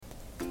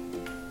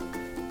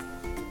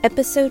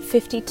Episode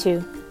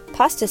 52,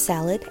 Pasta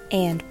Salad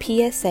and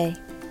PSA.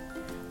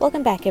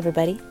 Welcome back,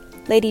 everybody.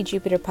 Lady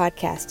Jupiter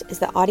Podcast is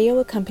the audio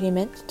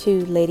accompaniment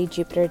to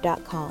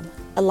LadyJupiter.com,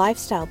 a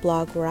lifestyle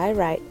blog where I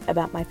write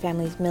about my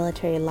family's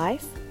military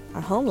life,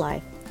 our home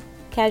life,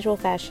 casual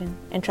fashion,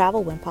 and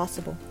travel when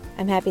possible.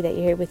 I'm happy that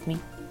you're here with me.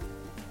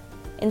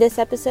 In this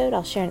episode,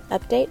 I'll share an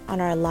update on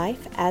our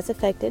life as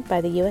affected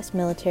by the U.S.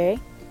 military,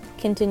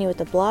 continue with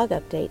the blog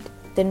update,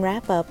 then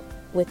wrap up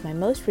with my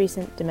most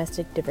recent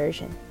domestic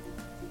diversion.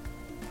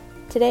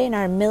 Today in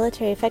our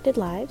military-affected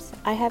lives,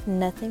 I have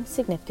nothing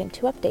significant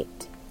to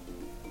update.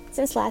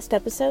 Since last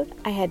episode,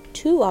 I had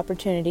 2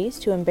 opportunities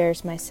to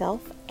embarrass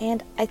myself,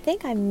 and I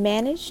think I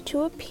managed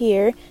to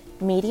appear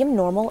medium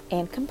normal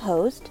and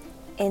composed,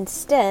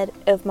 instead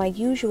of my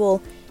usual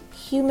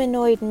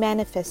humanoid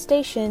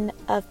manifestation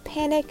of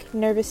panic,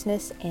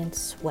 nervousness, and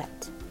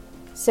sweat.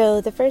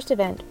 So the first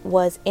event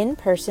was in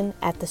person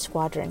at the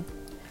squadron.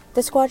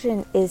 The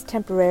squadron is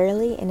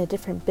temporarily in a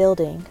different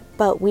building,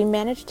 but we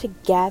managed to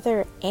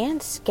gather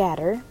and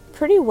scatter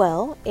pretty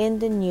well in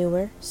the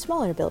newer,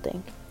 smaller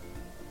building.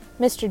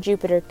 Mr.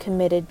 Jupiter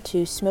committed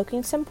to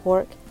smoking some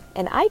pork,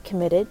 and I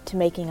committed to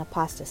making a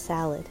pasta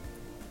salad.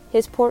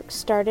 His pork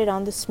started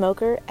on the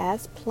smoker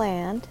as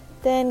planned,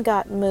 then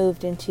got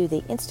moved into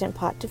the Instant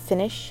Pot to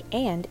finish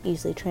and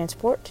easily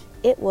transport.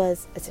 It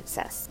was a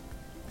success.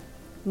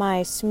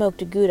 My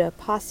smoked Gouda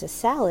pasta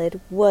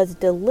salad was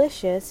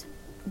delicious,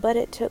 but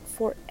it took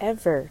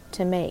forever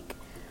to make.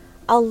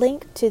 I'll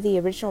link to the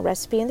original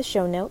recipe in the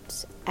show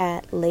notes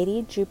at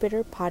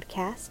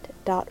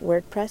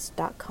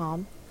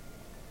ladyjupiterpodcast.wordpress.com.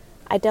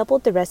 I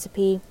doubled the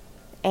recipe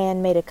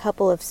and made a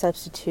couple of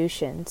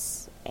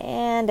substitutions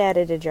and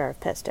added a jar of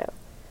pesto.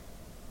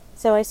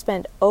 So I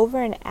spent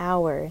over an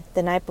hour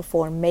the night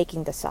before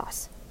making the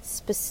sauce,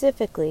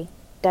 specifically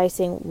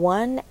dicing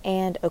 1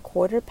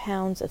 1/4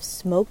 pounds of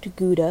smoked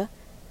Gouda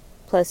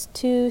plus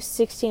 2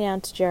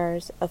 16-ounce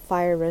jars of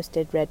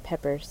fire-roasted red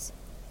peppers.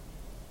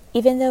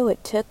 Even though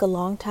it took a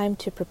long time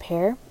to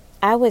prepare,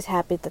 I was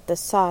happy that the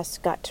sauce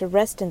got to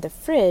rest in the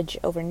fridge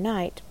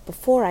overnight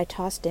before I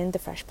tossed in the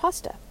fresh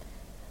pasta.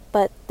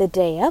 But the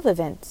day of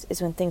events is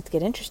when things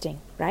get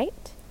interesting,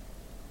 right?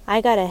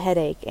 I got a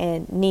headache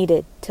and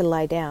needed to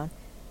lie down.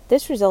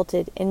 This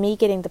resulted in me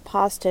getting the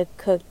pasta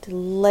cooked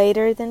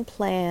later than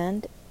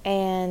planned,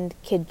 and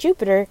Kid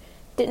Jupiter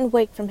didn't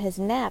wake from his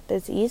nap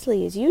as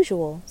easily as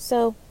usual,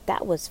 so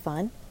that was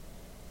fun.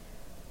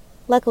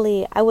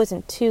 Luckily, I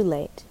wasn't too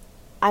late.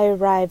 I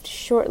arrived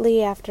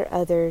shortly after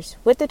others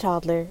with the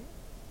toddler,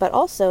 but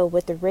also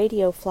with the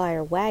radio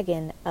flyer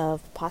wagon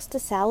of pasta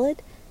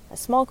salad, a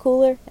small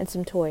cooler, and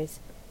some toys.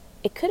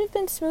 It could have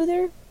been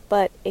smoother,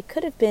 but it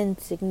could have been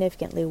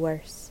significantly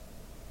worse.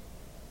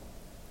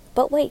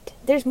 But wait,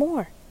 there's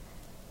more.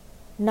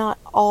 Not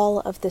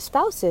all of the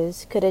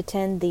spouses could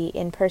attend the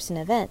in-person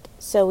event,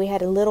 so we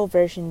had a little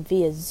version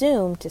via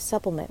Zoom to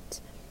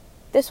supplement.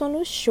 This one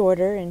was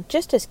shorter and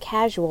just as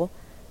casual,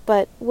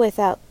 but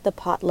without the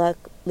potluck,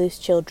 loose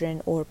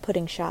children, or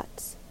pudding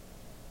shots.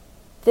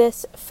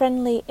 This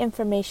friendly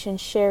information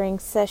sharing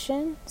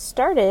session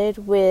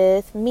started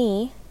with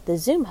me, the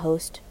Zoom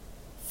host,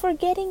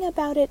 forgetting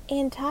about it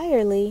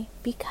entirely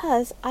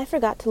because I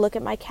forgot to look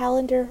at my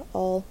calendar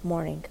all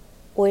morning.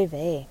 Oy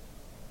vey.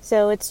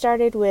 So it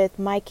started with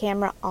my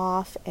camera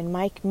off and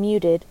mic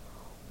muted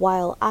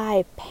while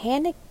I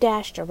panic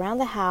dashed around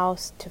the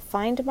house to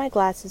find my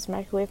glasses,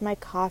 microwave my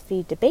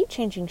coffee, debate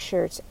changing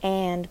shirts,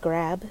 and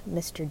grab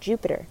Mr.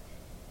 Jupiter.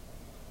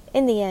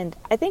 In the end,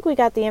 I think we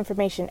got the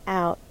information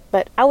out,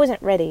 but I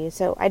wasn't ready,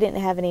 so I didn't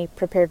have any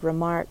prepared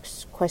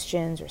remarks,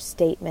 questions, or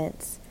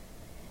statements.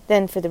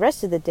 Then for the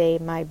rest of the day,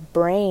 my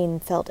brain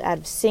felt out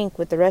of sync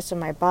with the rest of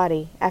my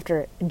body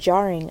after a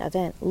jarring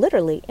event,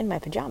 literally in my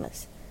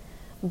pajamas.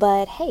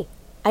 But hey,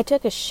 I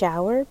took a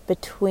shower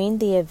between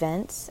the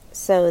events,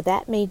 so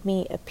that made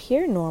me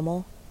appear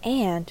normal,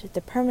 and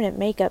the permanent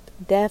makeup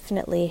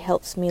definitely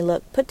helps me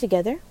look put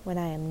together when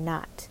I am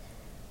not.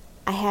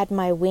 I had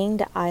my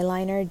winged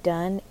eyeliner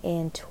done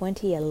in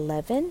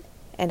 2011,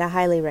 and I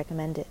highly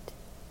recommend it.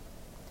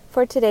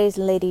 For today's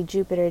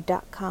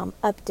LadyJupiter.com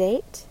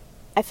update,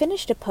 I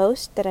finished a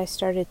post that I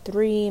started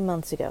 3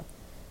 months ago,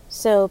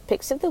 so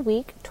Picks of the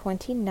Week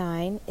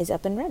 29 is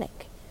up and running.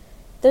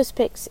 Those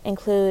picks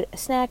include a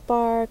snack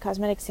bar,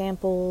 cosmetic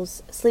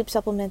samples, a sleep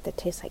supplement that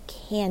tastes like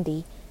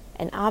candy,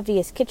 an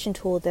obvious kitchen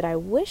tool that I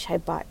wish I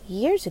bought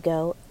years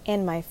ago,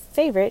 and my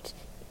favorite,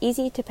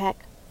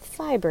 easy-to-pack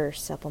fiber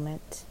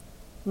supplement.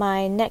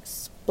 My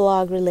next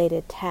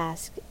blog-related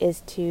task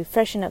is to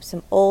freshen up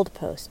some old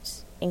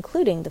posts,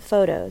 including the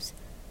photos.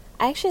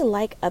 I actually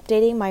like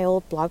updating my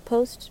old blog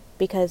posts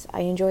because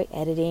I enjoy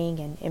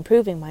editing and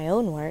improving my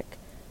own work.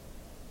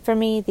 For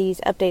me, these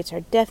updates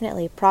are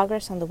definitely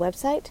progress on the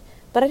website,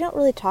 but I don't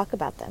really talk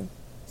about them.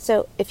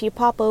 So if you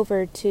pop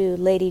over to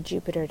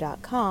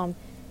LadyJupiter.com,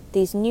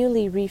 these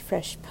newly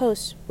refreshed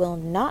posts will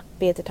not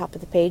be at the top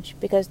of the page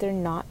because they're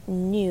not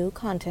new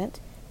content,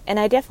 and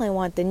I definitely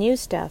want the new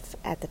stuff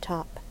at the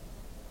top.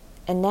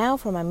 And now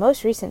for my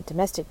most recent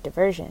domestic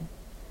diversion.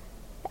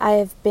 I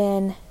have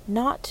been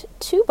not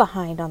too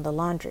behind on the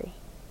laundry.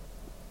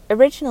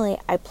 Originally,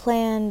 I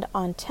planned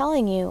on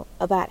telling you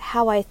about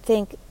how I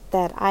think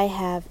that I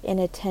have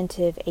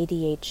inattentive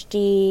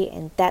ADHD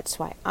and that's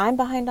why I'm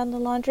behind on the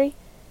laundry.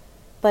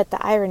 But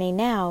the irony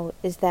now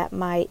is that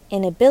my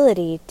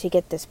inability to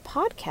get this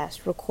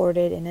podcast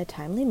recorded in a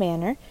timely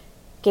manner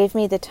gave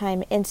me the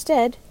time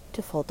instead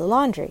to fold the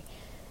laundry.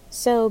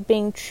 So,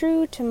 being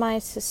true to my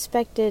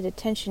suspected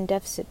attention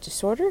deficit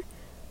disorder,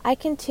 I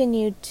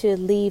continued to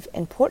leave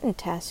important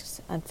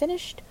tasks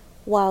unfinished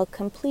while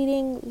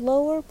completing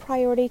lower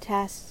priority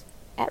tasks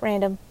at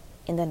random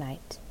in the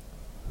night.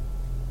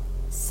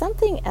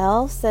 Something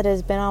else that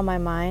has been on my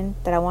mind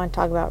that I want to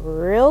talk about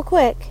real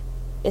quick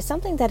is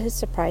something that has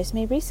surprised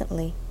me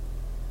recently.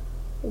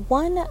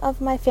 One of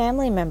my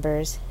family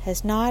members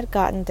has not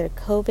gotten their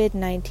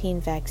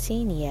COVID-19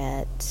 vaccine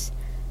yet.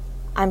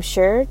 I'm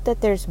sure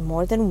that there's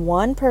more than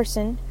one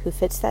person who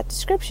fits that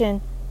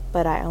description,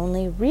 but I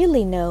only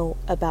really know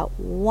about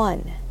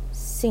one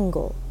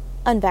single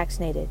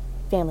unvaccinated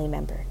family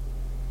member.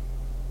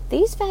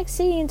 These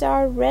vaccines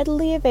are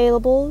readily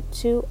available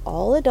to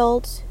all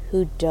adults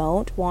who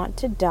don't want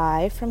to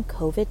die from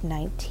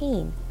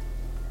COVID-19.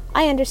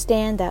 I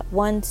understand that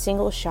one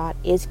single shot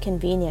is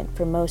convenient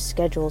for most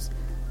schedules,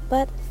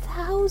 but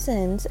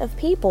thousands of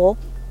people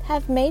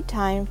have made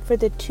time for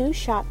the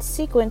 2-shot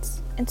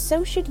sequence, and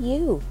so should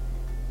you.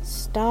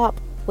 Stop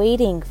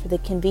waiting for the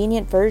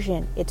convenient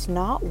version it's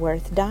not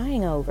worth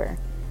dying over.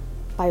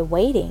 By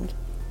waiting,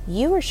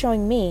 you are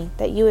showing me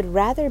that you would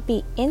rather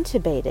be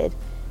intubated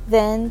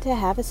than to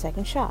have a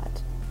second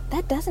shot.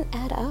 That doesn't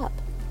add up.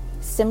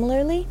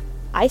 Similarly,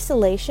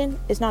 isolation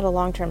is not a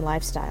long-term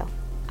lifestyle.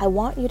 I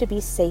want you to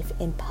be safe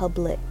in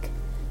public.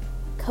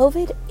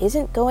 COVID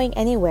isn't going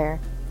anywhere,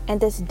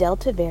 and this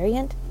Delta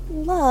variant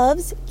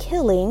loves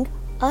killing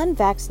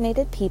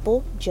unvaccinated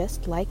people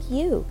just like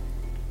you.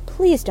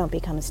 Please don't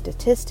become a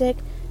statistic.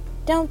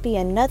 Don't be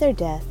another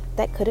death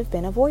that could have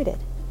been avoided.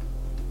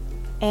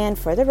 And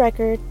for the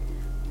record,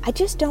 I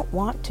just don't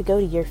want to go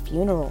to your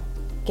funeral.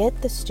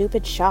 Get the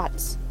stupid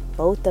shots,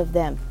 both of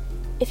them.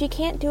 If you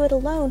can't do it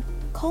alone,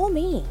 call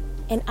me,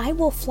 and I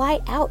will fly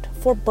out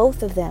for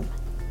both of them.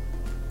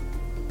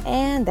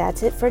 And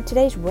that's it for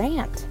today's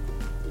rant.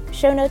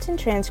 Show notes and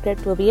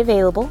transcript will be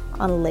available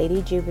on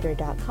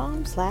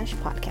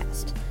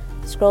ladyjupiter.com/podcast.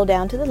 Scroll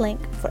down to the link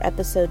for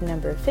episode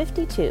number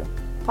 52,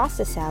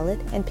 Pasta Salad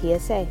and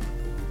PSA.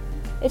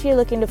 If you're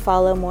looking to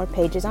follow more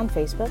pages on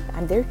Facebook,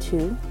 I'm there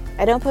too.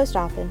 I don't post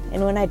often,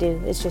 and when I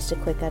do, it's just a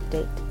quick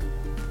update.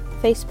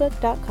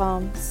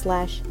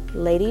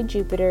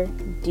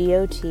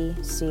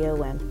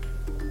 Facebook.com/LadyJupiter.com.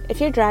 If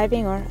you're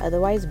driving or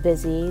otherwise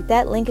busy,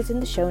 that link is in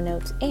the show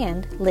notes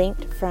and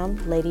linked from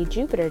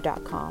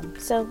LadyJupiter.com,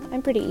 so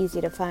I'm pretty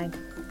easy to find.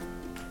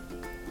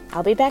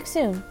 I'll be back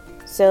soon,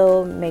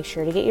 so make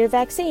sure to get your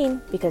vaccine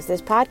because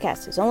this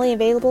podcast is only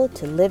available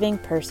to living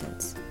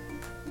persons.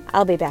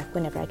 I'll be back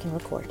whenever I can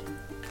record.